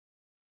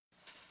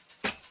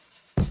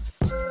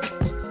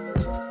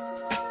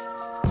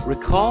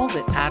Recall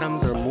that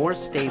atoms are more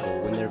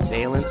stable when their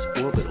valence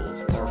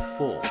orbitals are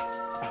full.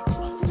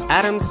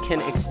 Atoms can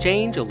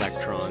exchange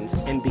electrons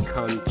and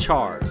become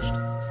charged.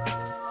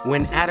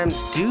 When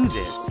atoms do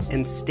this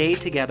and stay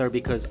together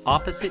because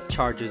opposite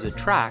charges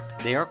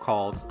attract, they are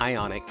called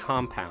ionic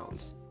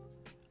compounds.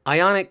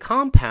 Ionic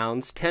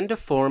compounds tend to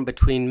form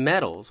between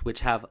metals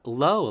which have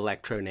low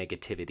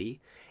electronegativity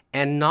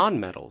and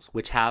nonmetals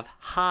which have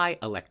high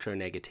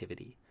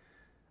electronegativity.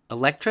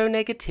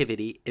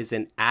 Electronegativity is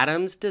an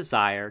atom's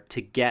desire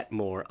to get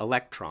more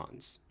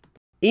electrons.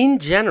 In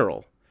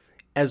general,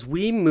 as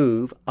we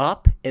move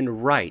up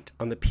and right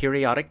on the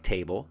periodic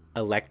table,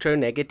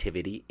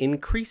 electronegativity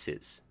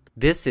increases.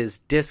 This is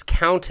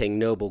discounting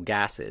noble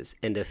gases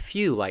and a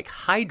few like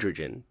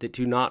hydrogen that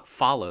do not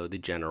follow the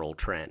general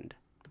trend.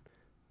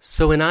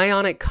 So an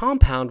ionic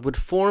compound would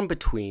form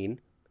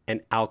between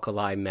an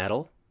alkali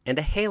metal and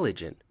a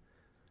halogen,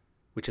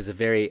 which is a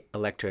very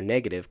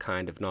electronegative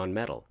kind of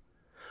nonmetal,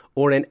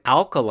 or an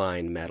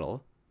alkaline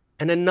metal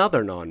and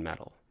another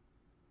nonmetal.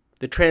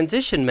 The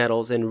transition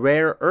metals and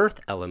rare earth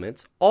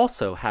elements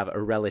also have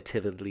a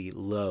relatively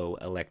low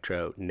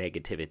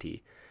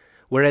electronegativity,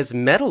 whereas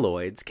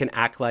metalloids can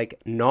act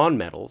like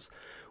nonmetals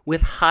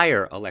with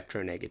higher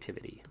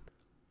electronegativity,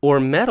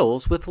 or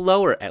metals with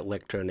lower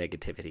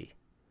electronegativity.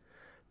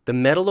 The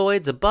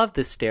metalloids above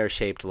the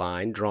stair-shaped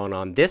line drawn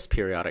on this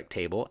periodic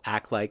table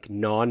act like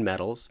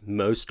nonmetals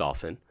most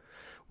often,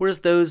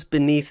 whereas those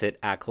beneath it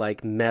act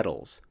like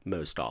metals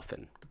most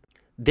often.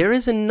 There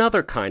is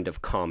another kind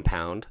of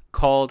compound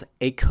called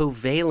a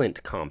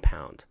covalent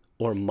compound,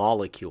 or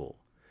molecule.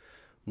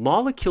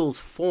 Molecules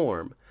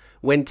form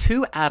when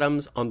two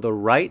atoms on the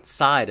right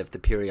side of the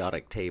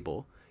periodic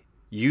table,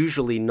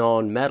 usually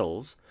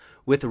nonmetals,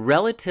 with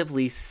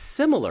relatively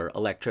similar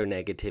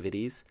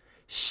electronegativities,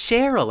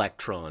 share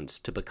electrons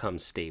to become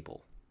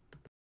stable.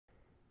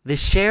 The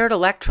shared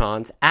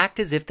electrons act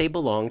as if they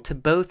belong to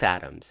both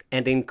atoms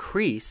and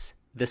increase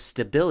the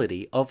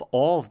stability of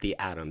all of the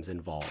atoms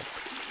involved.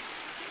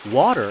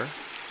 Water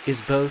is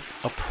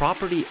both a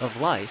property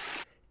of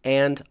life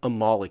and a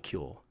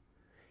molecule.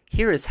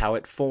 Here is how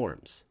it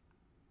forms.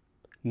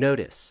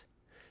 Notice,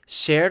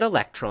 shared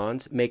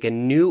electrons make a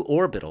new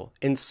orbital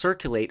and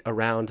circulate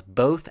around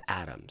both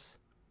atoms.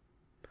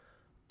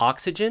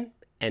 Oxygen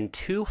and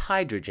two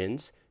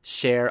hydrogens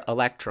share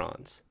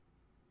electrons.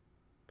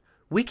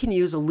 We can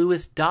use a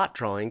Lewis dot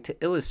drawing to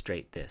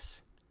illustrate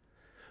this.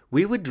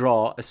 We would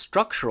draw a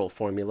structural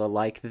formula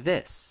like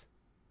this,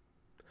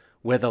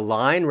 where the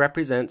line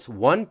represents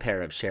one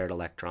pair of shared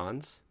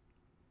electrons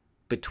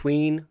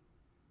between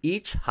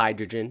each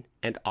hydrogen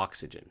and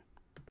oxygen.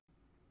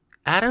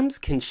 Atoms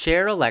can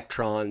share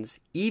electrons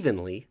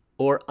evenly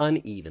or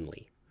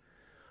unevenly.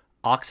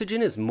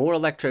 Oxygen is more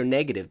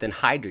electronegative than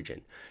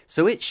hydrogen,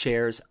 so it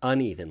shares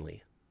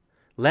unevenly.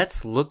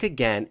 Let's look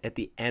again at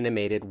the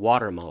animated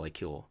water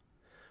molecule.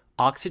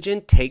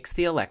 Oxygen takes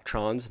the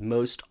electrons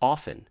most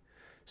often,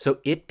 so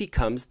it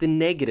becomes the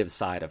negative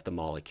side of the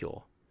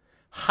molecule.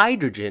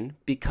 Hydrogen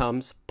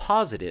becomes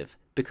positive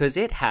because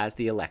it has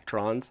the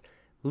electrons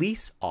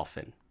least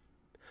often.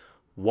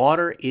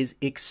 Water is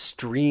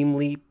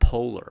extremely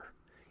polar.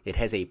 It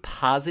has a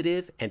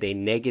positive and a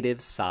negative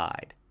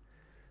side.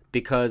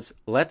 Because,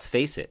 let's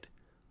face it,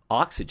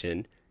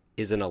 oxygen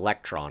is an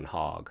electron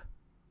hog.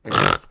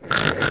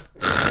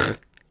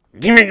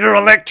 Give me your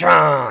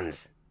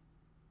electrons!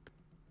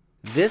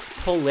 This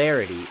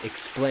polarity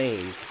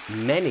explains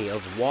many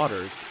of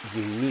water's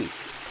unique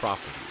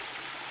properties.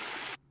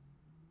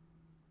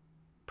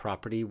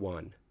 Property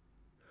 1.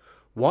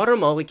 Water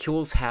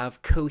molecules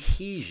have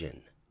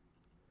cohesion.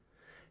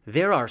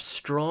 There are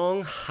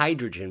strong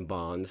hydrogen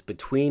bonds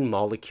between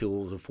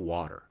molecules of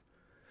water.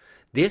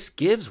 This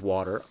gives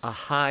water a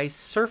high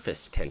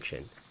surface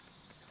tension.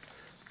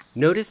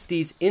 Notice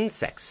these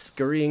insects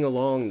scurrying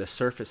along the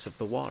surface of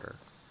the water,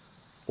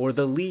 or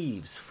the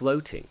leaves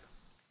floating.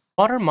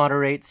 Water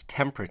moderates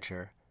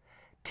temperature.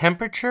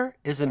 Temperature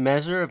is a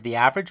measure of the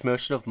average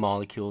motion of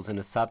molecules in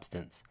a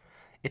substance.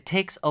 It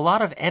takes a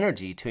lot of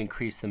energy to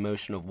increase the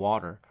motion of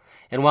water,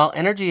 and while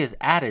energy is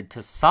added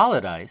to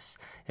solid ice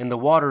and the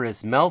water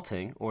is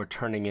melting or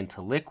turning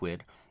into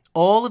liquid,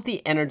 all of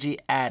the energy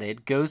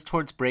added goes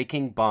towards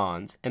breaking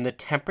bonds and the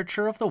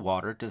temperature of the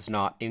water does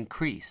not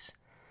increase.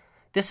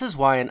 This is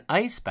why an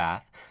ice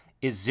bath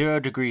is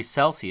 0 degrees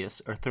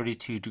Celsius or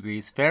 32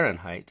 degrees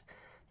Fahrenheit,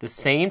 the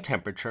same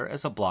temperature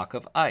as a block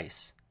of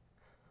ice.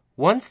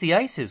 Once the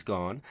ice is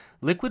gone,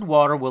 liquid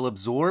water will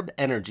absorb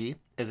energy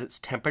as its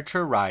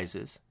temperature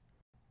rises.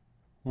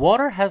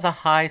 Water has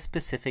a high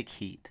specific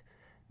heat.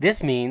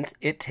 This means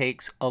it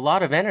takes a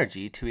lot of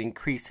energy to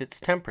increase its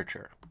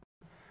temperature.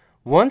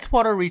 Once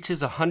water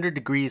reaches 100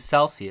 degrees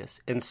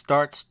Celsius and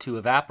starts to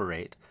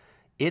evaporate,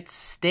 it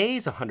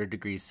stays 100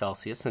 degrees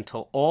Celsius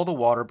until all the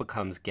water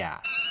becomes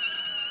gas.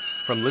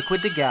 From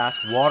liquid to gas,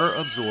 water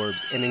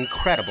absorbs an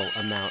incredible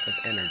amount of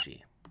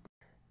energy.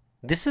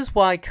 This is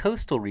why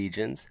coastal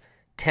regions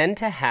tend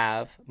to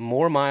have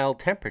more mild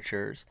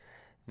temperatures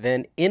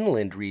than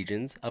inland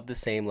regions of the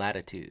same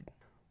latitude.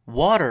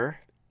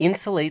 Water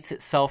insulates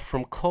itself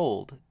from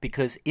cold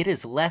because it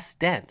is less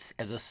dense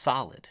as a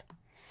solid.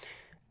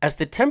 As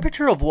the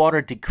temperature of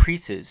water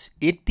decreases,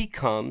 it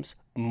becomes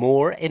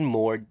more and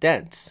more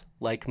dense,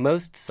 like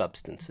most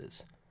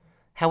substances.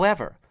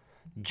 However,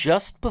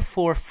 just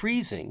before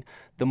freezing,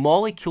 the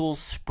molecules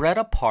spread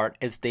apart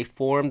as they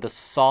form the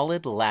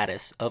solid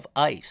lattice of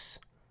ice.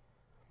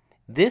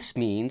 This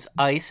means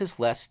ice is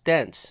less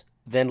dense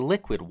than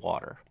liquid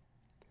water.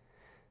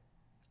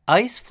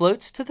 Ice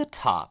floats to the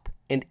top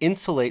and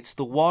insulates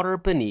the water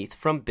beneath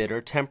from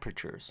bitter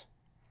temperatures.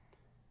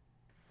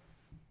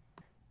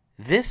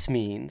 This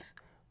means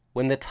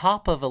when the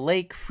top of a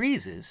lake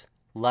freezes,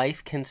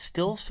 life can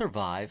still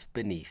survive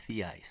beneath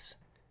the ice.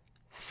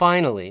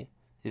 Finally,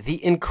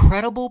 the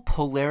incredible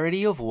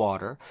polarity of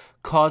water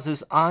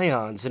causes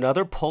ions and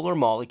other polar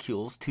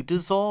molecules to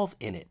dissolve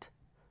in it.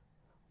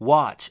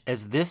 Watch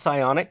as this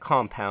ionic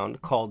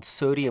compound called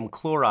sodium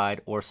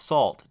chloride or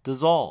salt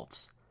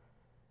dissolves.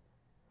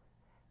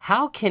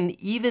 How can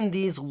even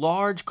these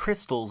large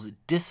crystals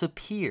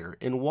disappear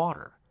in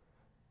water?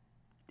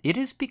 It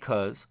is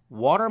because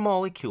water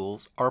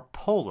molecules are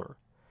polar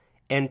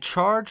and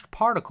charged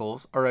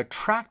particles are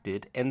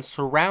attracted and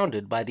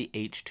surrounded by the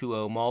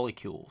H2O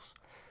molecules.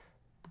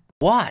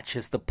 Watch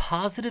as the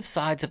positive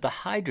sides of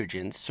the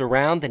hydrogens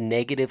surround the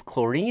negative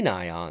chlorine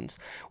ions,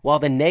 while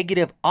the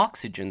negative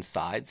oxygen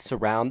sides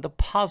surround the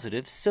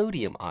positive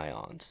sodium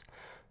ions.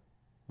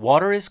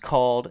 Water is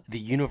called the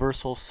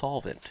universal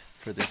solvent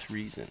for this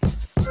reason.